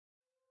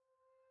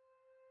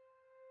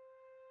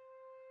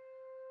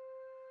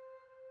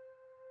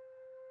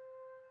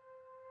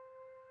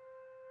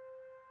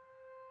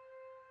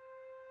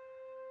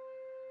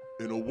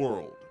in a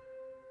world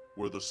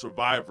where the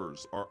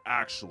survivors are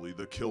actually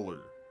the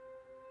killer,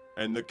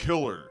 and the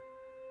killer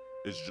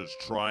is just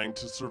trying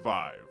to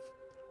survive,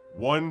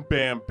 one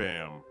Bam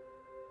Bam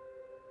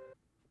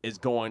is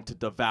going to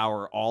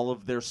devour all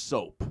of their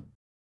soap.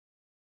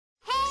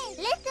 Hey,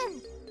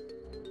 listen!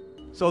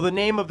 So the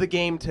name of the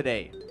game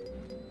today,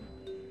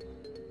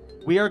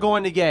 we are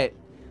going to get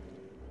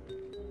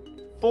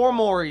 4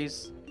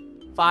 Moris,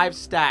 5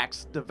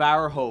 stacks,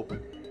 Devour Hope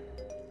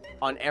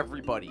on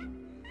everybody,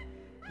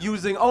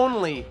 using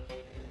only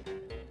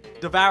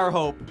Devour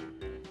Hope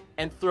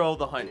and Thrill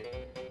the Hunt.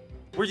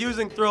 We're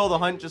using Thrill the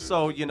Hunt just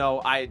so, you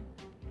know, I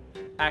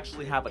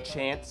actually have a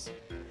chance.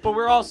 But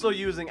we're also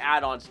using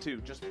add-ons too.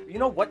 Just, you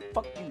know what?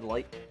 Fuck you,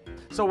 like.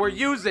 So we're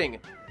using,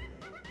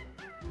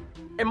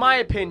 in my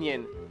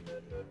opinion,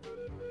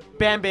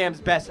 Bam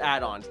Bam's best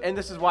add-ons. And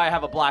this is why I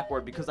have a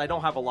Blackboard, because I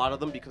don't have a lot of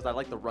them, because I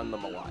like to run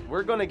them a lot.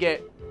 We're going to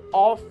get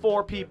all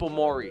 4 people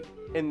Mori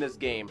in this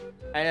game.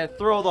 And then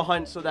Thrill the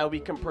Hunt so that we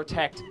can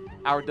protect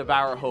our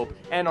Devour Hope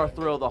and our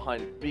Thrill the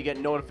Hunt. We get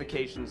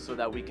notifications so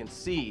that we can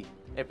see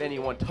if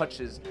anyone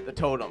touches the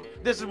totem.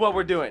 This is what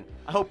we're doing.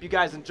 I hope you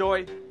guys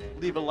enjoy.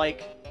 Leave a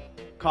like,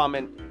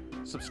 comment,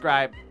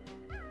 subscribe,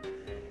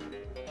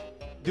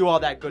 do all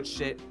that good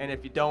shit. And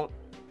if you don't,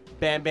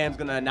 Bam Bam's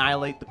gonna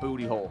annihilate the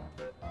booty hole.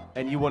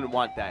 And you wouldn't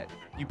want that.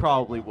 You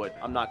probably would.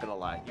 I'm not gonna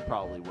lie. You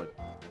probably would.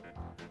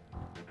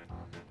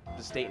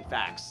 Just stating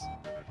facts.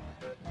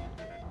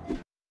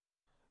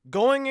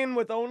 Going in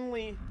with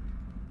only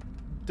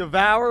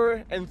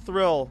Devour and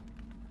Thrill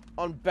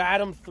on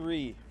Batum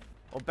 3.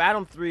 Well,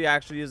 Batum 3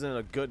 actually isn't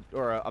a good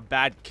or a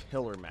bad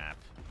killer map.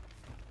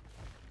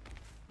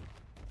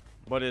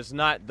 But it's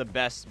not the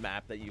best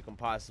map that you can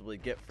possibly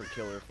get for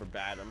killer for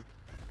Batum.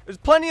 There's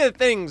plenty of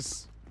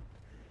things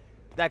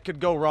that could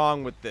go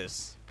wrong with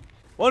this.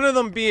 One of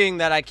them being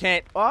that I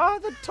can't... Oh,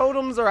 the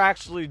totems are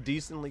actually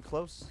decently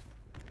close.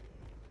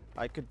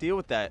 I could deal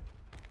with that.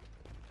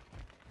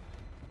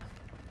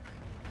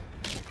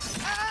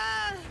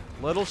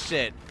 Little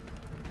shit.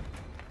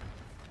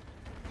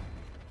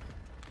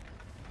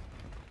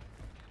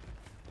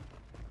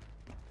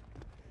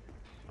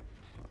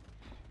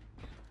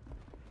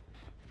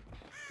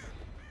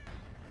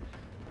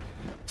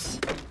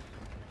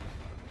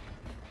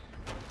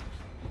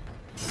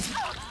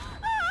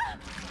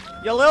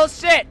 You little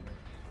shit!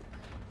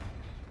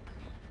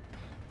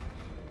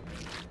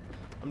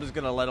 I'm just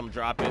gonna let him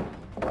drop it.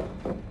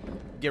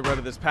 Get rid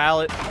of this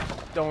pallet.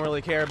 Don't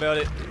really care about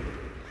it.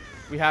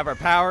 We have our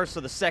power, so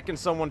the second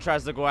someone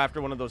tries to go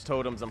after one of those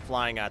totems, I'm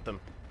flying at them.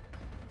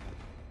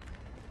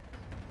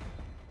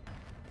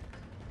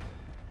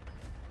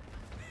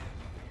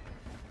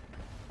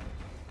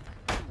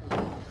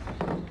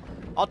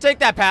 I'll take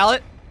that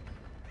pallet.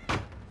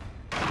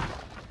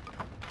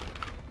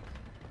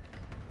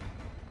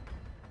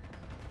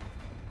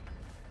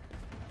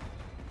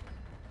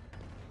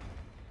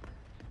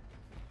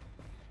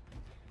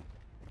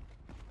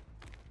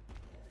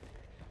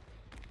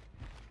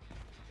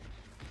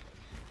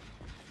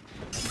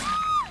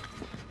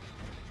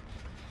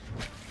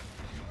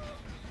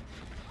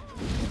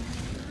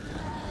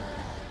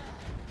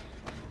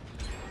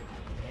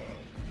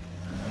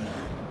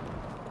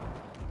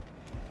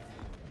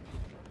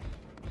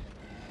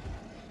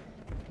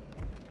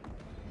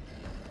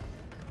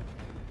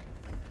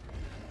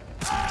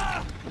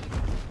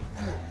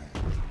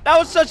 That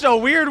was such a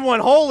weird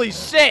one. Holy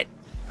shit.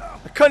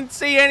 I couldn't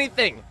see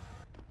anything.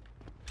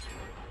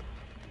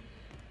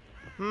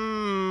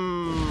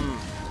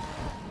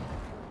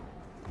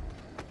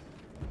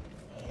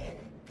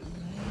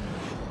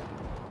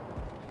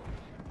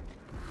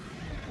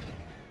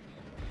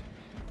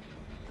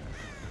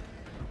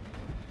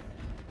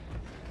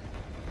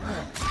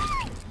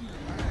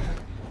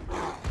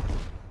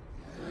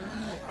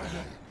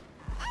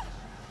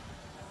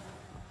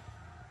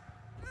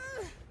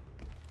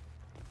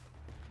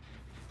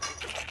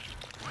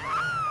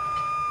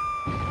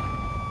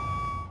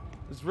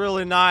 There's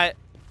really not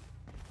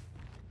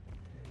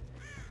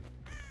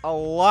a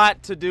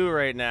lot to do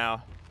right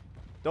now.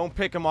 Don't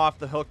pick him off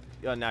the hook.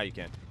 Now you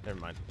can. Never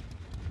mind.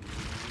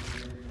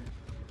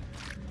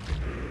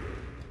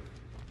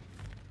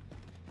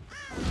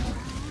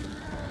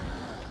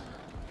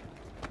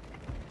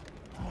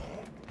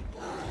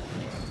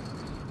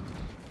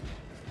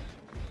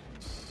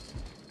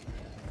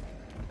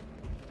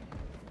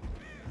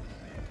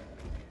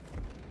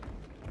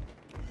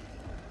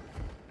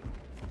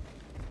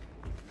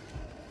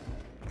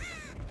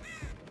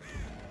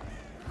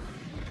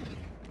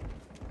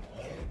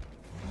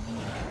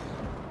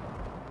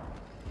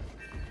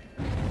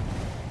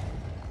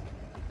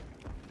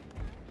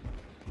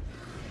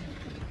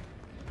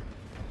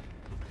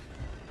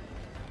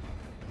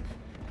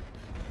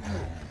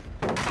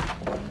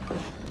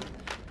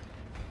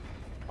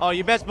 Oh,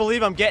 you best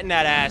believe I'm getting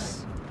that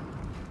ass.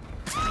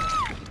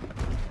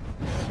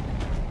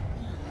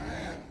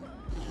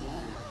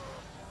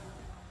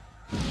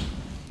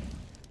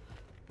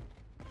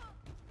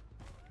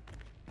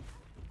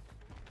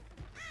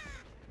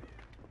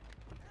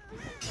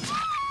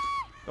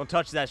 Don't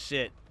touch that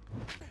shit.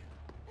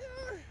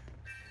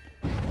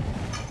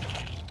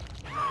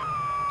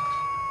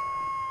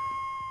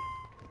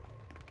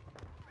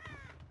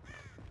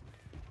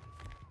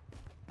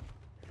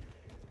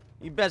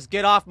 You best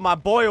get off my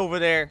boy over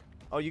there.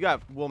 Oh, you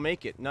got, we'll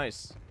make it.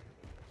 Nice.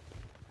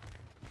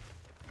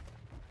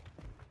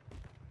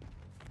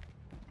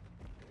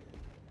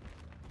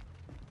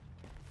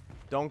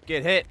 Don't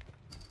get hit.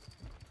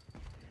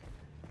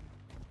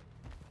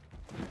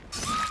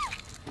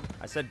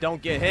 I said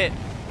don't get hit.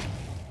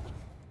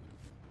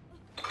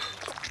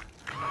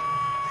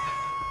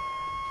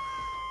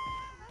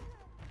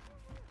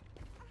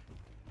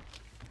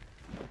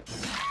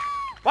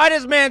 Why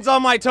this man's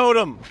on my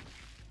totem?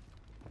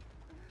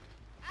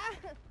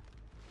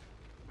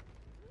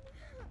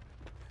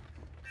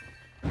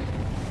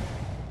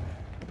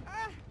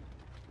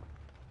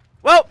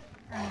 Well,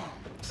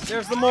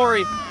 there's the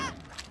Mori.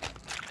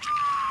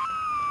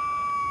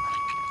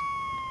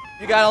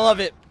 You gotta love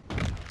it.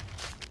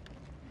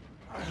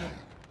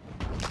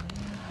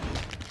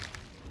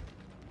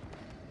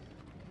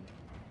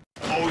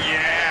 Oh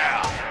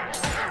yeah!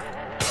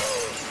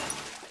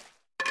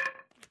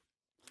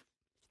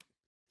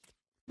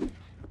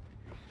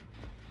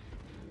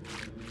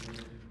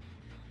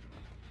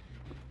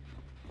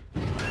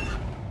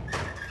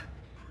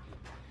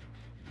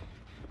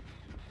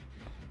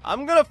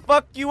 I'm gonna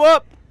fuck you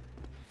up.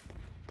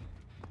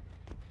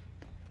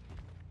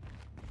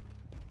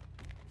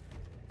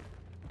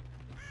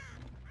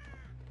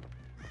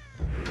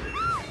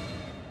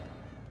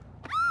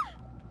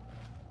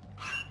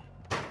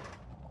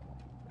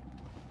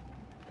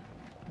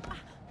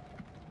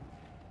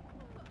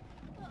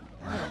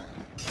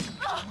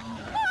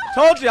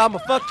 Told you I'ma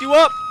fuck you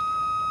up.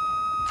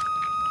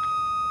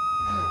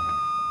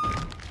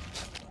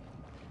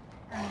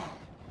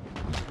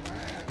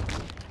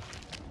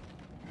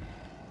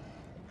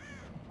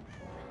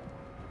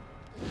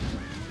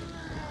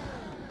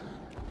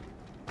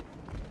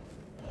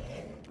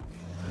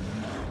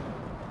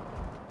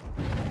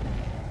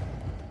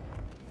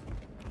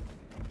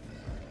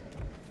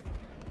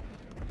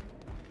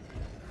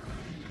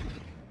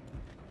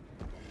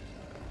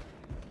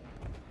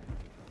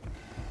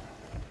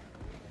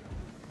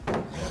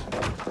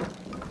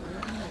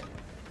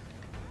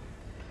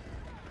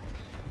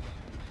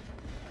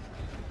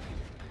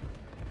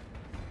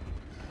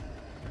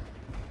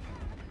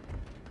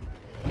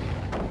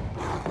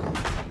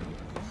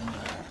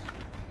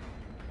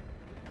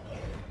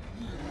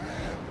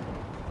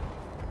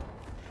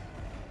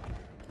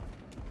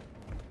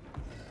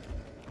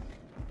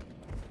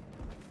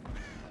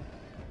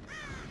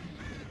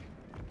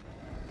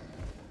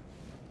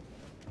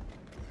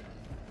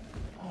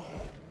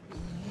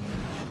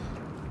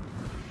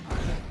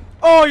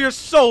 Oh, you're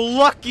so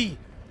lucky.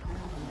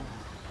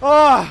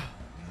 Ah.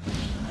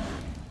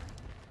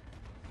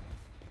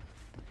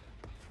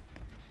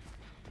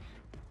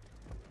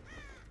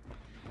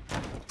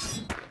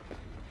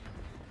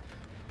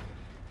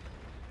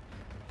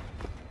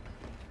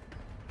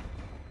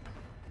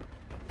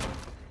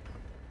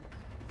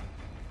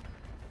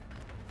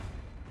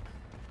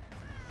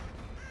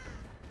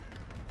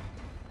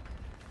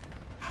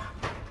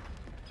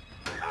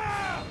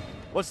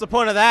 What's the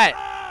point of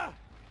that?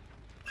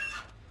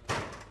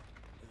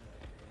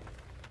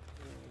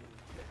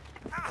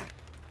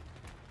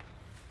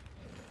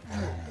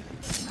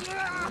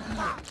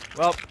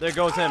 Well, there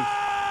goes him.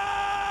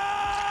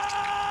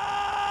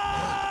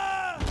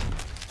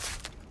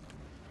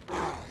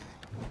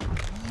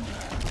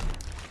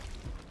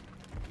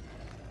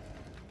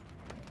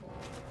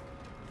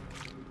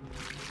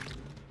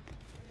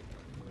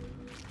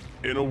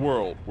 In a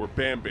world where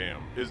Bam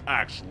Bam is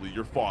actually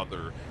your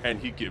father and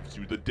he gives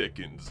you the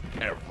dickens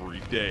every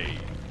day.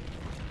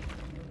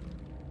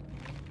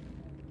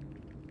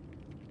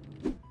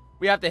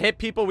 We have to hit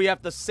people. We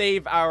have to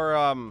save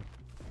our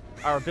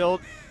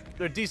build.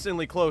 They're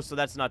decently close, so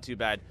that's not too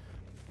bad.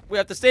 We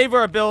have to save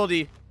our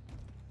ability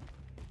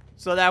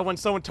so that when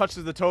someone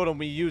touches the totem,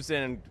 we use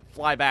it and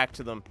fly back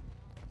to them.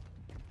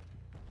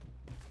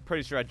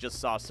 Pretty sure I just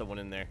saw someone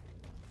in there.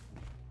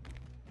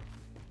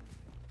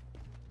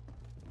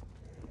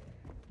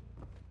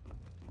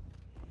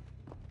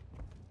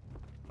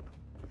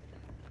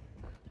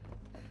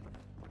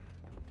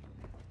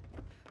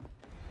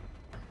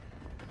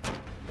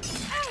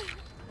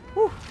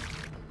 Whew.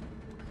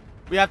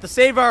 We have to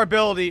save our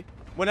ability.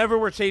 Whenever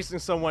we're chasing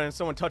someone and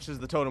someone touches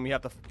the totem, we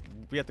have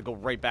to go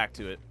right back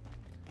to it.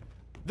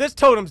 This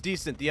totem's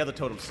decent. The other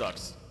totem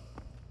sucks.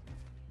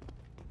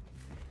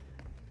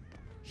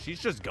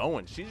 She's just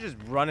going. She's just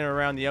running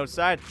around the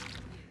outside.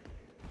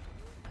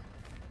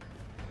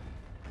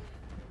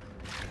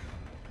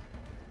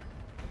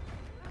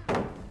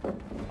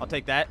 I'll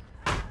take that.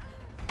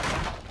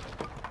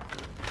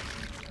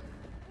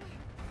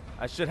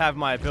 I should have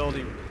my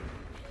ability.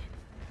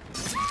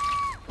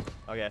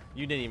 Okay,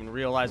 you didn't even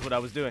realize what I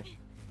was doing.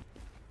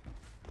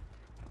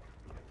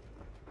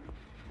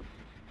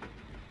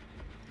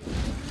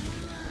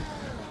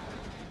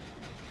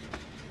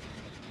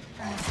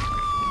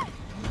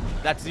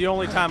 That's the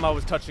only time I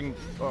was touching,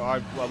 or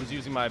I was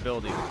using my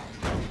ability.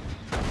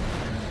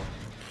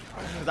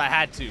 Because I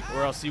had to,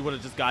 or else he would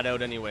have just got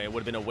out anyway. It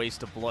would have been a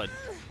waste of blood.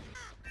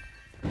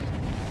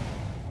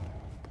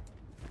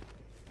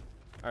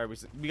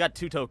 Alright, we got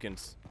 2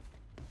 tokens.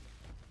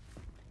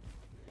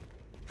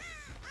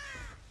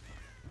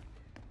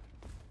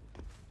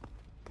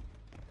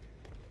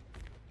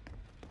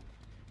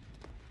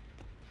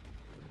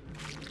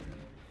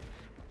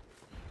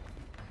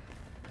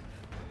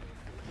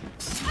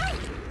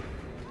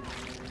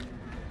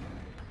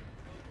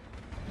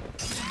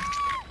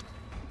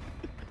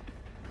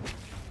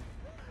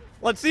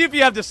 Let's see if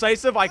you have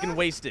decisive. I can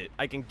waste it.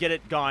 I can get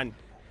it gone.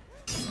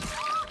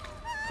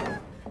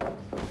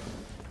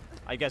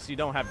 I guess you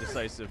don't have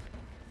decisive.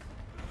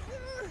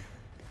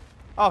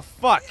 Oh,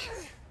 fuck.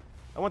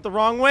 I went the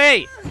wrong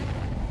way.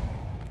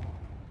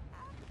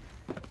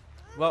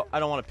 Well, I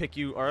don't want to pick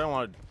you, or I don't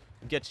want to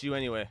get you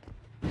anyway.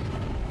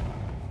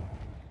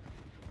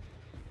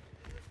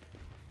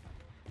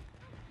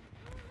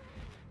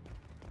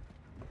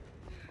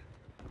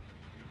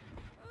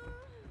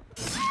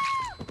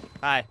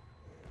 Hi.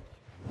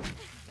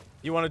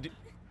 You want to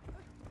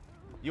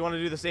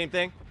do the same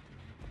thing?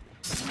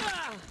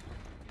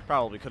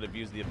 Probably could have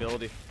used the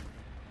ability.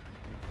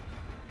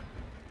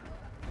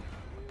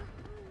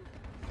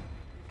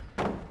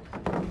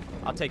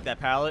 I'll take that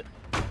pallet.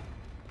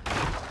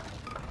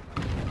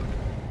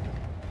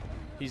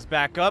 He's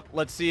back up.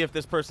 Let's see if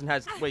this person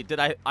has... Wait, did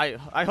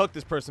I hooked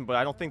this person, but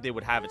I don't think they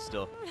would have it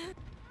still.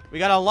 We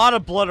got a lot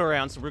of blood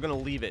around, so we're going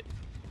to leave it.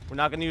 We're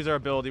not going to use our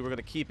ability. We're going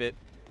to keep it.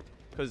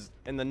 Because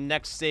in the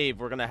next save,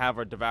 we're going to have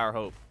our Devour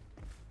Hope.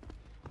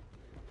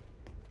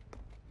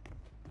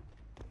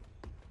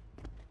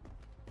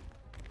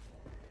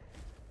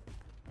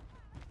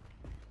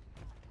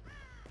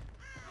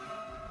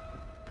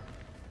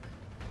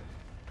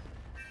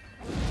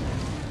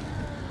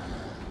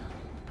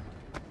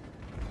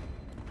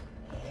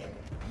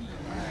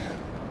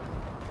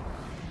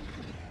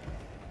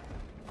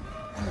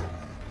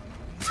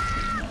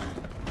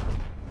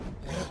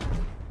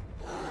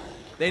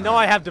 They know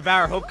I have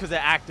Devour Hope because it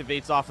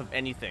activates off of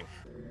anything.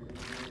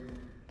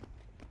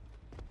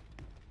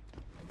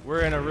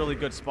 We're in a really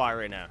good spot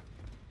right now.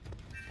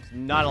 There's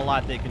not a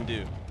lot they can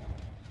do.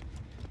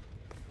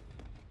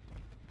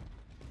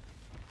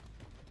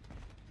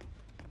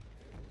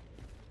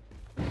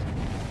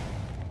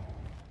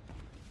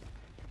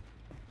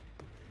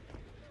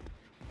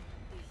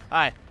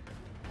 Hi.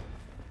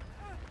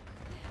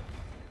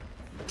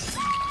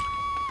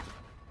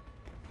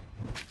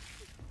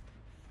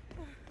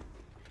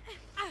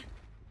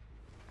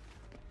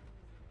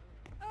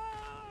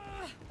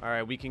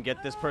 Alright, we can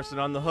get this person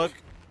on the hook.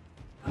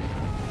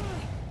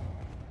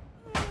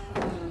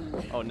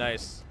 Oh,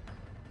 nice.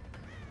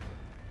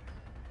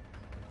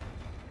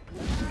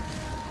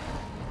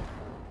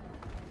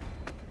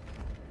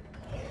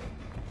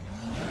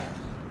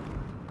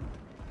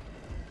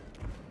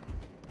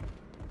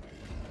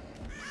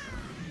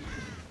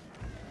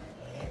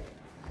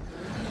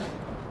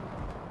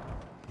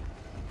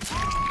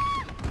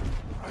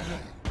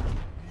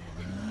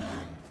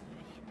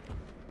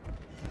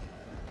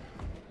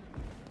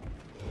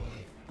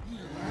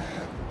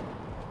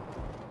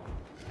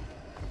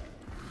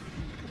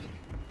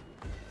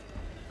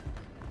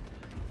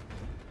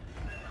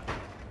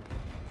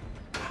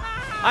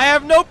 I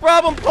have no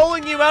problem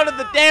pulling you out of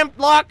the damn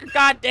block,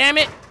 god damn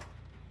it!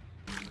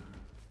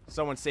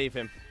 Someone save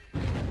him.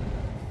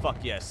 Fuck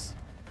yes.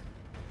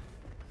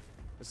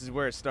 This is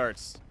where it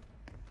starts.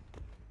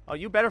 Oh,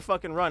 you better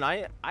fucking run.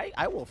 I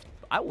will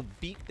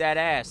beat that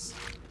ass.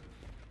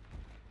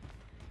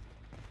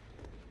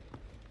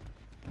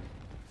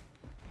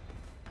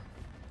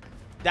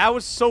 That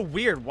was so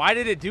weird. Why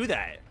did it do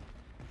that?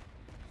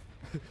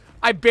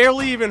 I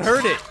barely even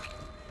heard it.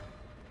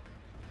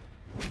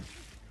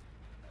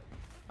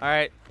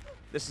 Alright,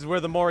 this is where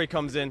the Mori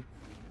comes in.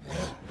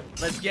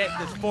 Let's get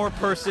this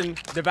 4-person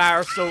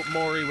Devoursoap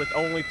Mori with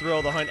only Thrill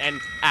of the Hunt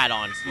and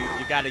add-ons.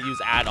 You gotta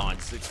use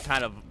add-ons. It's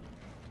kind of,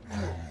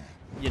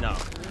 you know,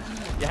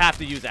 you have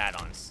to use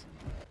add-ons.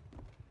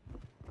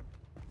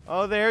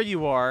 Oh, there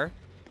you are.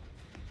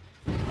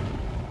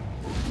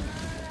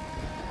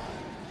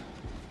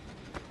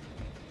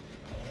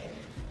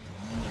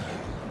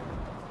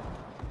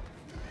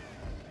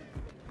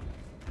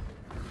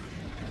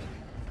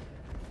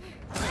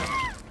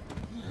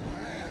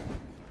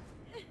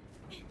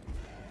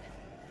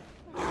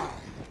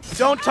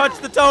 Don't touch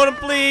the totem,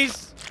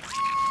 please!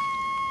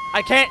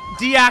 I can't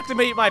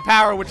deactivate my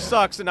power, which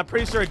sucks, and I'm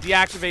pretty sure it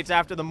deactivates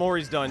after the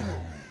Mori's done.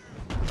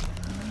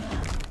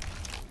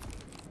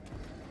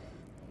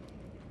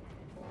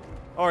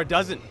 Or it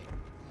doesn't.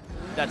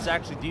 That's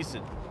actually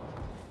decent.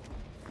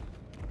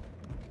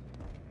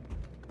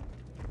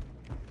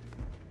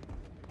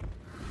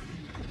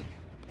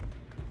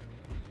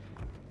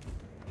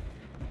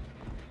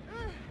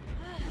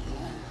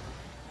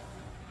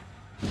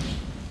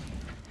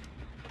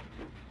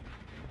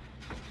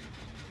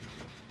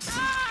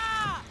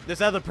 This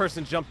other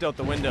person jumped out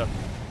the window.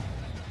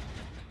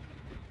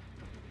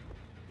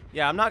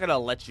 Yeah, I'm not gonna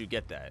let you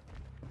get that.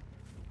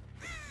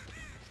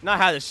 Not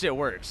how this shit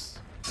works.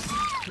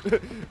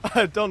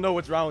 I don't know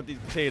what's wrong with these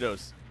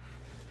potatoes.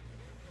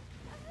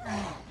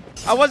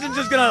 I wasn't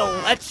just gonna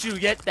let you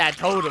get that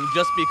totem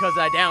just because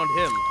I downed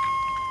him.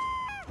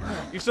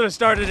 You should have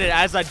started it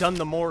as I done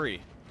the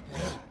Mori.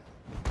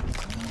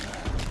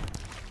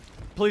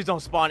 Please don't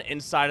spawn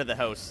inside of the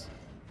house.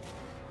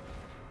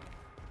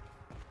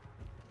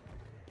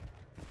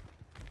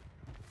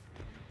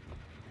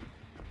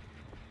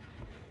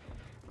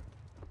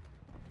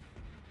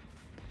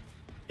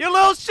 You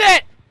little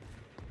shit!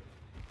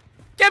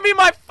 Give me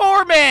my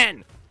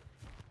 4-man!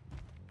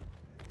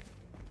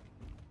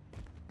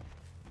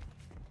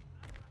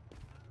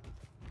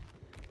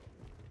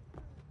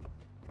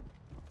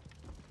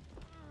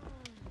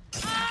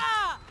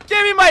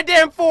 Give me my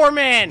damn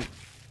 4-man!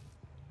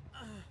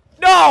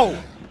 No!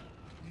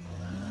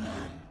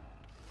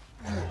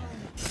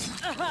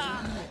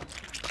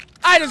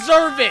 I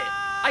deserve it!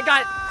 I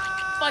got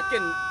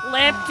fucking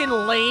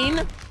Lampkin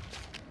Lane.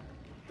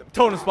 The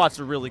totem spots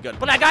are really good,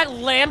 but I got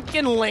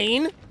Lampkin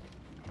Lane.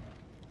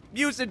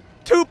 Using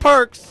 2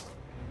 perks,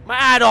 my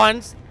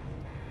add-ons.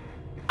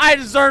 I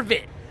deserve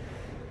it.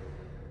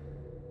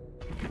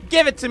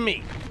 Give it to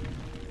me.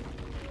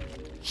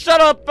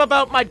 Shut up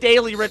about my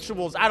daily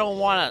rituals. I don't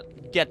want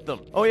to get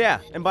them. Oh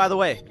yeah, and by the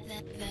way,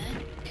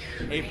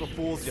 April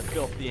Fools, you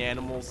filthy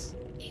animals.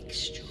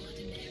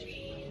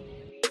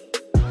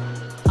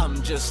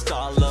 I'm just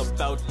all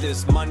about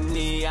this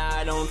money.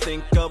 I don't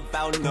think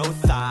about no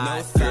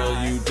thoughts.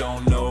 Girl, you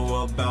don't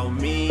know about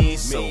me,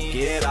 so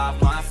get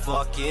off my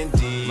fucking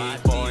D.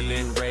 Born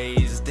and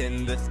raised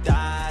in the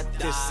dot.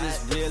 This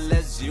is real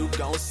as you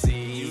gon'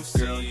 see.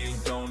 Girl, you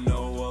don't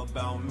know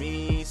about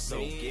me, so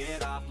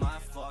get off my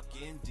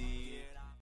fucking D.